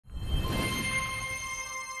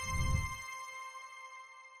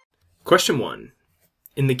Question 1.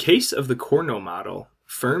 In the case of the Cournot model,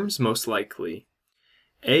 firms most likely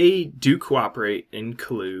A. do cooperate and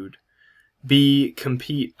collude, B.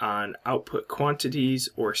 compete on output quantities,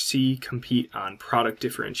 or C. compete on product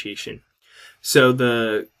differentiation. So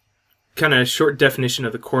the kind of short definition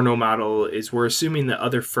of the Cournot model is we're assuming that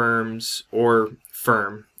other firms, or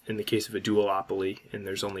firm in the case of a duopoly, and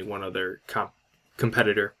there's only one other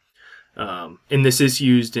competitor, and this is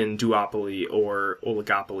used in duopoly or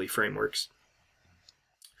oligopoly frameworks.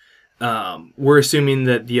 We're assuming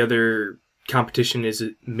that the other competition is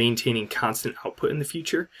maintaining constant output in the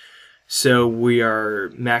future, so we are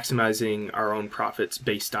maximizing our own profits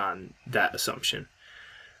based on that assumption.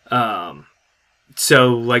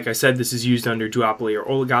 So like I said, this is used under duopoly or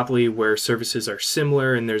oligopoly where services are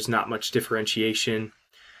similar and there's not much differentiation.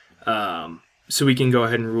 So we can go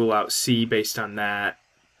ahead and rule out C based on that.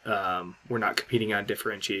 We're not competing on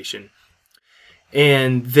differentiation.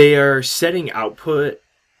 And they are setting output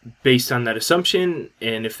based on that assumption,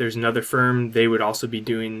 and if there's another firm, they would also be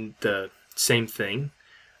doing the same thing.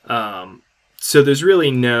 So there's really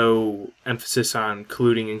no emphasis on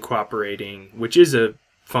colluding and cooperating, which is a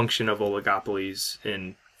function of oligopolies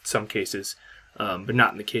in some cases, but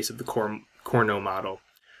not in the case of the Cournot model.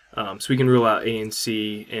 So we can rule out A and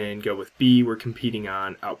C and go with B. We're competing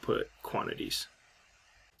on output quantities.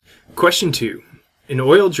 Question 2. An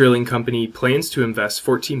oil drilling company plans to invest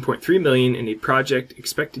 $14.3 million in a project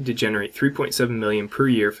expected to generate $3.7 million per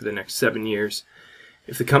year for the next 7 years.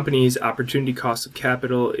 If the company's opportunity cost of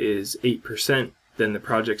capital is 8%, then the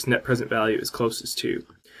project's net present value is closest to.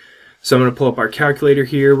 So I'm going to pull up our calculator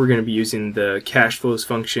here. We're going to be using the cash flows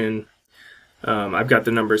function. I've got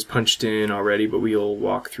the numbers punched in already, but we'll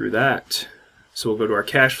walk through that. So we'll go to our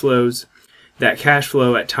cash flows. That cash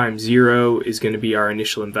flow at time 0 is going to be our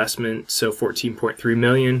initial investment, so $14.3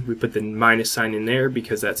 million. We put the minus sign in there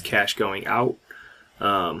because that's cash going out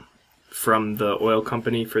from the oil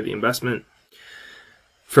company for the investment.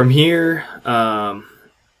 From here,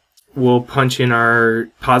 we'll punch in our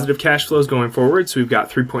positive cash flows going forward. So we've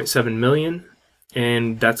got $3.7 million,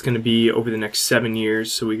 and that's going to be over the next 7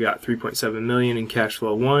 years. So we got $3.7 million in cash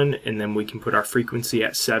flow 1, and then we can put our frequency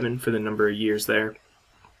at 7 for the number of years there.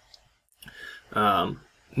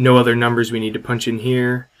 No other numbers we need to punch in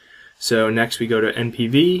here. So next we go to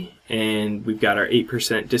NPV, and we've got our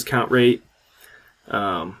 8% discount rate.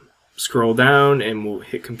 Scroll down and we'll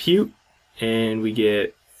hit compute, and we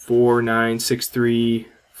get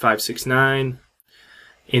 4963569.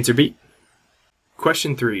 Answer B.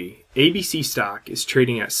 Question 3. ABC stock is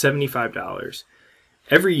trading at $75.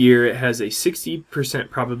 Every year it has a 60%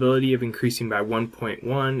 probability of increasing by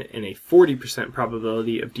 1.1 and a 40%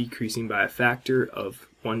 probability of decreasing by a factor of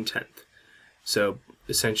 1/10. So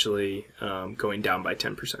essentially going down by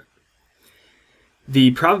 10%.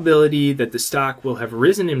 The probability that the stock will have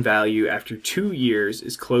risen in value after 2 years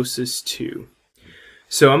is closest to.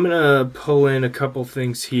 So I'm going to pull in a couple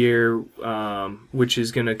things here, which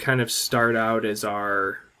is going to kind of start out as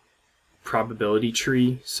our probability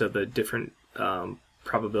tree, so the different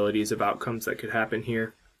probabilities of outcomes that could happen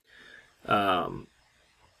here. So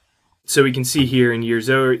we can see here in year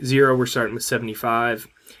 0 we're starting with 75.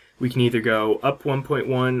 We can either go up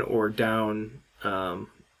 1.1 or down,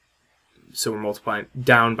 so we're multiplying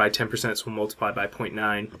down by 10%, so we'll multiply by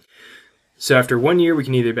 0.9. So after 1 year we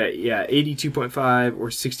can either bet 82.5 or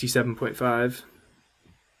 67.5.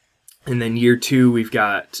 And then year 2 we've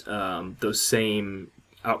got those same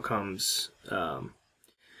outcomes.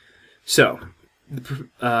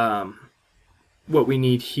 What we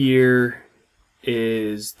need here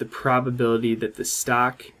is the probability that the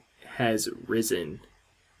stock has risen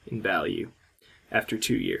in value after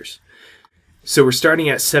 2 years. So we're starting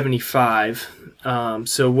at 75.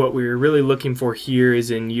 So what we're really looking for here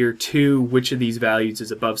is in year 2, which of these values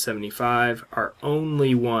is above 75. Our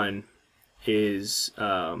only one is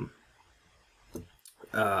when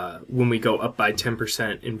we go up by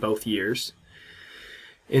 10% in both years.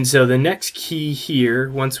 And so the next key here,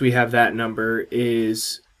 once we have that number,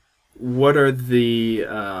 is what's the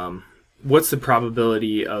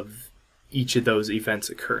probability of each of those events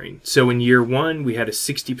occurring. So in year 1 we had a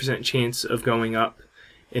 60% chance of going up,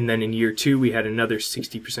 and then in year 2 we had another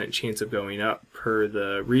 60% chance of going up per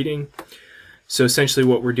the reading. So essentially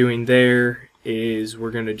what we're doing there is we're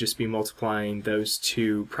going to just be multiplying those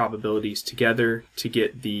two probabilities together to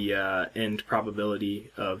get the end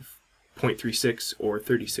probability of 0.36 or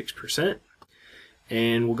 36%,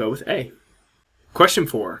 and we'll go with A. Question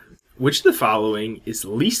 4. Which of the following is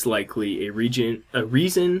least likely a reason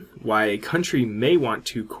why a country may want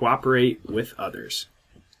to cooperate with others?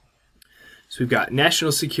 So we've got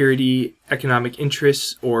national security, economic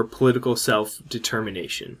interests, or political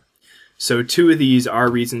self-determination. So 2 of these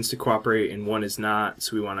are reasons to cooperate and 1 is not,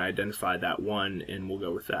 so we want to identify that one and we'll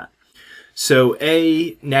go with that. So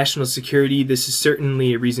A, national security, this is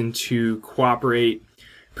certainly a reason to cooperate,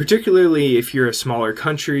 particularly if you're a smaller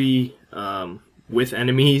country with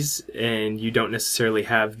enemies and you don't necessarily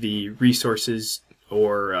have the resources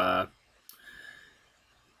or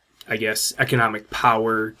I guess economic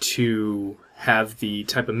power to have the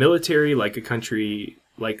type of military like a country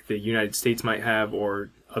like the United States might have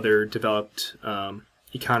or other developed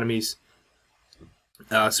economies.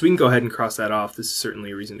 So we can go ahead and cross that off. This is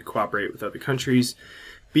certainly a reason to cooperate with other countries.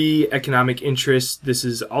 B, economic interest. This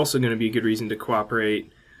is also going to be a good reason to cooperate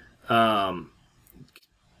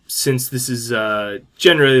since this is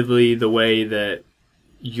generally the way that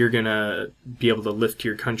you're going to be able to lift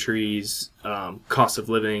your country's cost of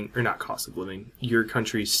living, or not cost of living, your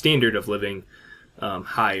country's standard of living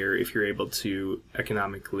higher if you're able to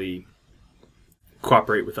economically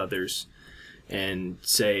cooperate with others and,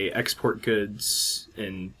 say, export goods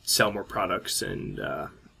and sell more products and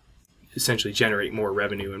essentially generate more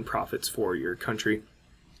revenue and profits for your country.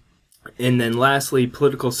 And then lastly,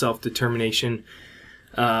 political self-determination.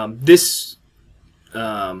 This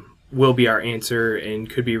will be our answer and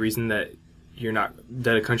could be a reason that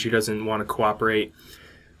that a country doesn't want to cooperate.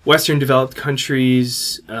 Western developed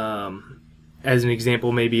countries, as an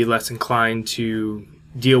example, may be less inclined to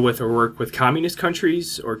deal with or work with communist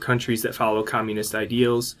countries or countries that follow communist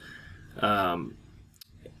ideals,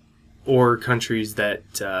 or countries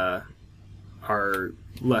that are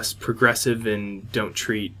less progressive and don't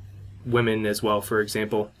treat women as well, for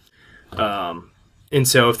example. And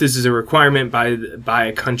so if this is a requirement by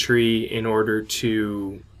a country in order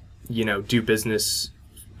to, do business,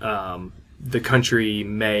 the country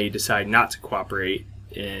may decide not to cooperate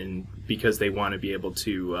because they want to be able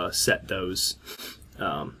to set those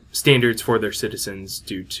standards for their citizens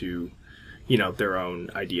due to, their own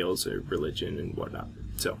ideals or religion and whatnot.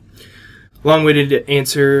 So, long-winded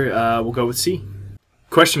answer, we'll go with C.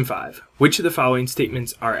 Question 5. Which of the following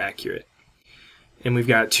statements are accurate? And we've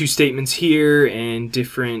got 2 statements here and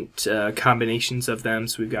different combinations of them.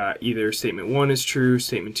 So we've got either statement 1 is true,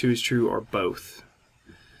 statement 2 is true, or both.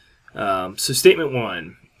 So statement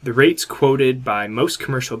 1, the rates quoted by most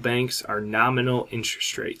commercial banks are nominal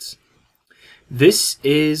interest rates. This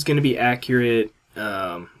is going to be accurate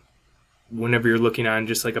whenever you're looking on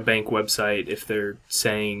just like a bank website, if they're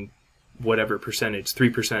saying whatever percentage,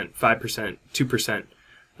 3%, 5%,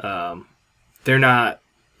 2%, they're not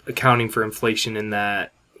accounting for inflation in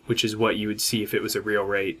that, which is what you would see if it was a real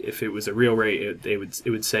rate. If it was a real rate, it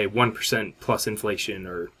would say 1% plus inflation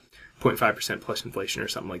or 0.5% plus inflation or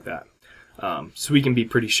something like that. So we can be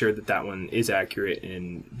pretty sure that that one is accurate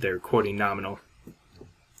and they're quoting nominal.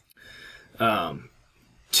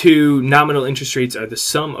 2, nominal interest rates are the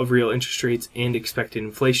sum of real interest rates and expected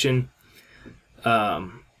inflation.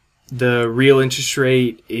 The real interest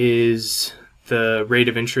rate is the rate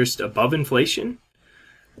of interest above inflation.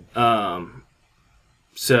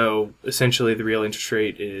 So essentially the real interest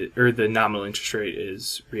rate is, or the nominal interest rate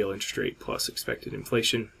is real interest rate plus expected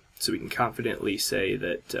inflation. So we can confidently say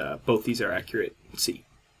that both these are accurate. C.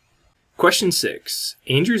 Question 6.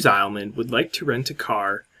 Andrew Zeilman would like to rent a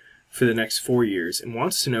car for the next 4 years and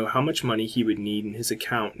wants to know how much money he would need in his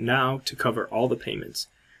account now to cover all the payments.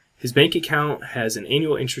 His bank account has an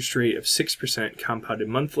annual interest rate of 6% compounded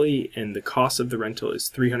monthly, and the cost of the rental is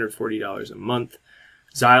 $340 a month.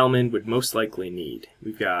 Zeilman would most likely need.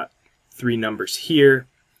 We've got 3 numbers here.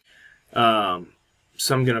 So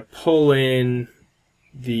I'm going to pull in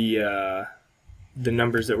the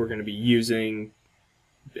numbers that we're going to be using,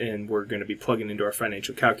 and we're going to be plugging into our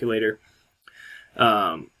financial calculator.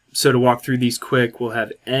 So to walk through these quick, we'll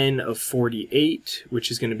have N of 48,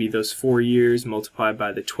 which is going to be those 4 years multiplied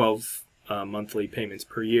by the 12 monthly payments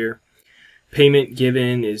per year. Payment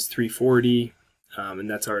given is $340, and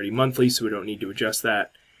that's already monthly, so we don't need to adjust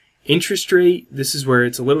that. Interest rate, this is where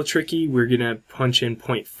it's a little tricky. We're going to punch in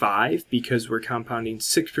 0.5 because we're compounding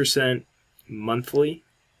 6% monthly.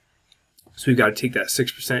 So we've got to take that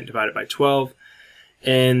 6% divided by 12,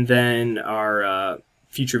 and then our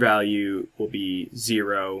future value will be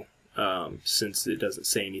 0, since it doesn't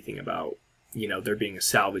say anything about, there being a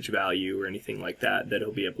salvage value or anything like that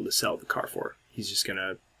he'll be able to sell the car for. He's just going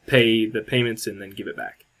to pay the payments and then give it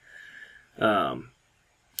back.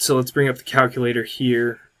 So let's bring up the calculator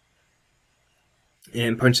here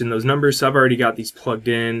and punch in those numbers. So I've already got these plugged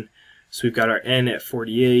in. So we've got our N at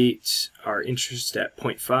 48, our interest at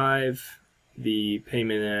 0.5, the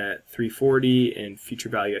payment at $340, and future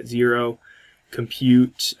value at 0.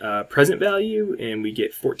 compute present value, and we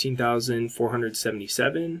get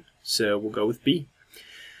 14,477. So we'll go with B.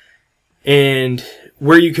 And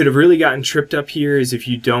where you could have really gotten tripped up here is if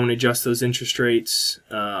you don't adjust those interest rates.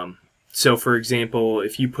 So for example,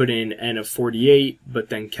 if you put in N of 48, but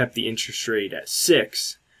then kept the interest rate at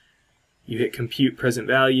 6, you hit compute present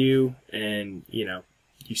value, and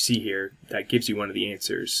you see here that gives you one of the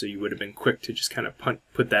answers. So you would have been quick to just kind of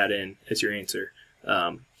put that in as your answer.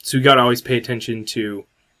 So we got to always pay attention to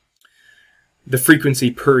the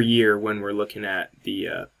frequency per year when we're looking at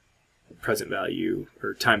the present value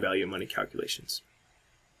or time value of money calculations.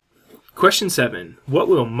 Question 7. What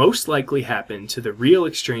will most likely happen to the real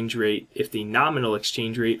exchange rate if the nominal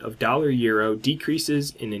exchange rate of dollar-euro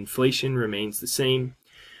decreases and inflation remains the same?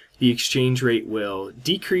 The exchange rate will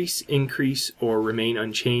decrease, increase, or remain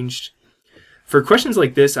unchanged. For questions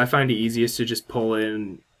like this, I find it easiest to just pull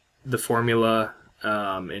in the formula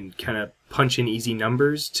and kind of punch in easy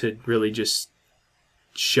numbers to really just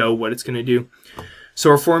show what it's going to do.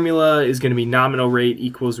 So our formula is going to be nominal rate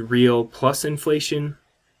equals real plus inflation.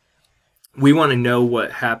 We want to know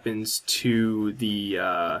what happens to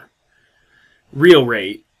the real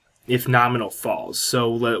rate if nominal falls. So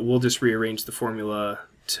we'll just rearrange the formula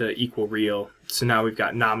to equal real. So now we've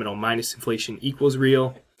got nominal minus inflation equals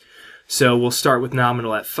real. So we'll start with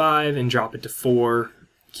nominal at 5 and drop it to 4,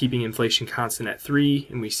 keeping inflation constant at 3.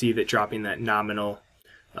 And we see that dropping that nominal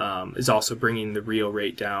is also bringing the real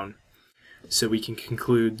rate down. So we can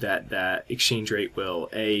conclude that that exchange rate will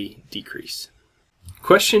A, decrease.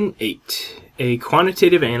 Question 8. A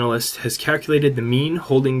quantitative analyst has calculated the mean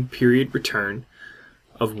holding period return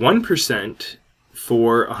of 1%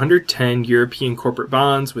 for 110 European corporate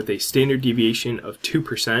bonds with a standard deviation of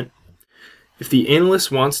 2%. If the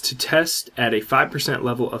analyst wants to test at a 5%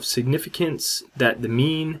 level of significance that the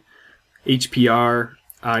mean HPR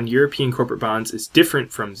on European corporate bonds is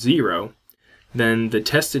different from 0, then the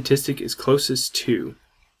test statistic is closest to,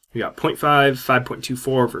 we got 0.5,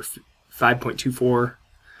 5.24, 5.24,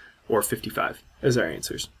 or 55 as our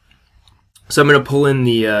answers. So I'm going to pull in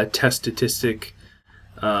the test statistic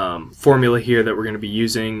formula here that we're going to be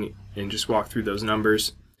using and just walk through those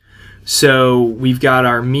numbers. So we've got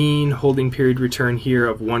our mean holding period return here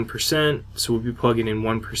of 1%, so we'll be plugging in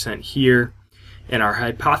 1% here, and our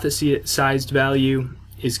hypothesized value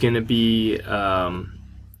is going to be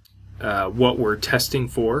what we're testing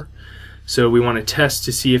for. So we want to test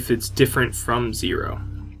to see if it's different from 0.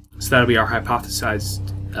 So that'll be our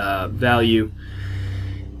hypothesized value.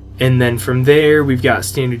 And then from there we've got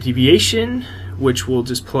standard deviation, which we'll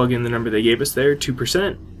just plug in the number they gave us there,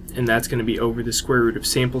 2, and that's going to be over the square root of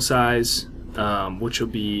sample size, which will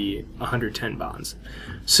be 110 bonds.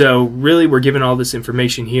 So really we're given all this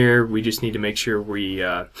information here. We just need to make sure we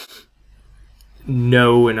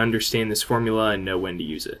know and understand this formula and know when to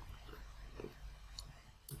use it.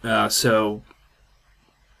 So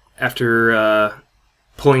after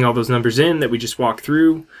pulling all those numbers in that we just walked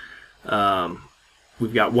through,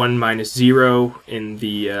 we've got 1 minus 0 in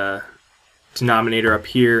the denominator up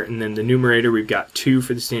here, and then the numerator we've got 2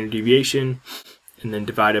 for the standard deviation, and then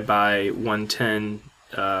divided by 110,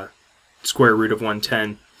 square root of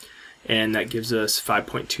 110, and that gives us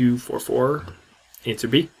 5.244, answer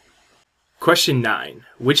B. Question 9.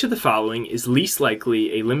 Which of the following is least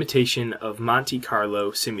likely a limitation of Monte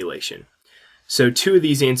Carlo simulation? So 2 of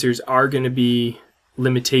these answers are going to be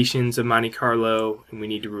limitations of Monte Carlo, and we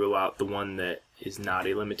need to rule out the one that is not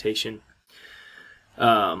a limitation.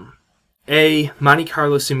 A. Monte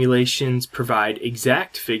Carlo simulations provide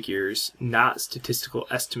exact figures, not statistical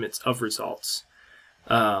estimates of results.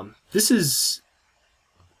 This is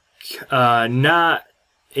not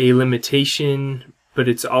a limitation, but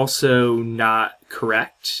it's also not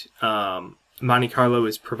correct. Monte Carlo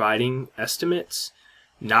is providing estimates,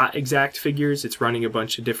 not exact figures. It's running a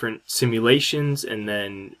bunch of different simulations and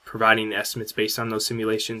then providing estimates based on those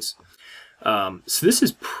simulations. So this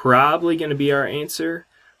is probably going to be our answer,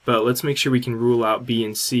 but let's make sure we can rule out B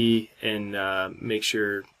and C and make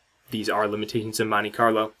sure these are limitations of Monte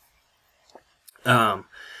Carlo.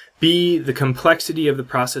 B, the complexity of the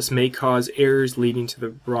process may cause errors leading to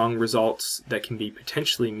the wrong results that can be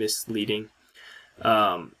potentially misleading.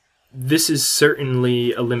 This is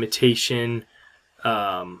certainly a limitation,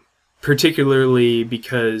 particularly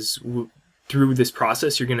because through this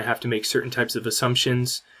process you're going to have to make certain types of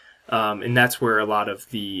assumptions, and that's where a lot of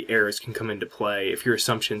the errors can come into play if your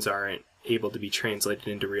assumptions aren't able to be translated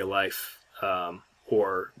into real life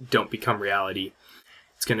or don't become reality.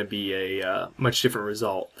 It's going to be a much different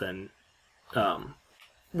result than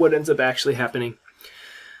what ends up actually happening.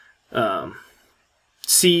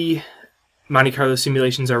 C, Monte Carlo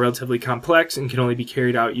simulations are relatively complex and can only be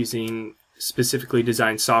carried out using specifically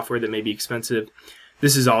designed software that may be expensive.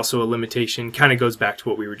 This is also a limitation. Kind of goes back to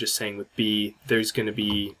what we were just saying with B. There's going to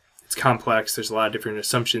be, it's complex. There's a lot of different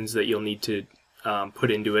assumptions that you'll need to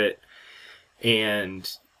put into it.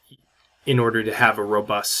 And in order to have a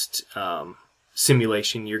robust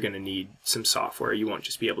simulation, you're going to need some software. You won't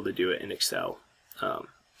just be able to do it in Excel.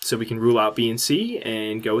 So we can rule out B and C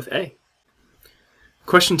and go with A.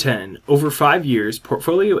 Question 10. Over 5 years,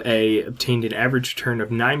 Portfolio A obtained an average return of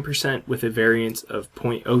 9% with a variance of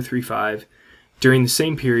 0.035. During the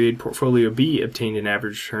same period, Portfolio B obtained an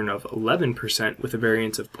average return of 11% with a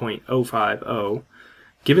variance of 0.050.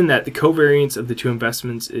 Given that the covariance of the two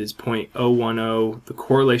investments is 0.010, the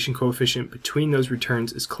correlation coefficient between those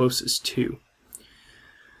returns is closest to.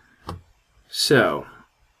 So,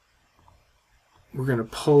 we're going to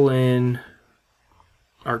pull in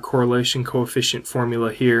our correlation coefficient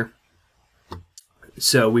formula here.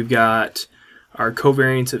 So we've got our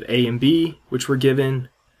covariance of A and B, which we're given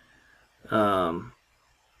at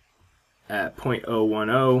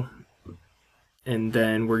 0.010, and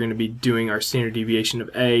then we're going to be doing our standard deviation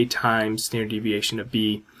of A times standard deviation of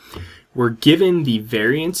B. We're given the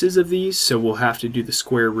variances of these, so we'll have to do the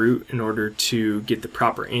square root in order to get the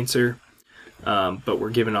proper answer. But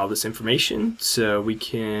we're given all this information, so we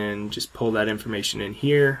can just pull that information in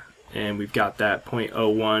here, and we've got that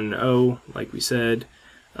 0.010, like we said,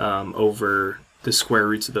 over the square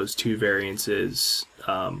roots of those two variances,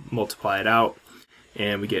 multiply it out,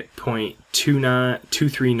 and we get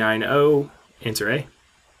 0.2390, answer A.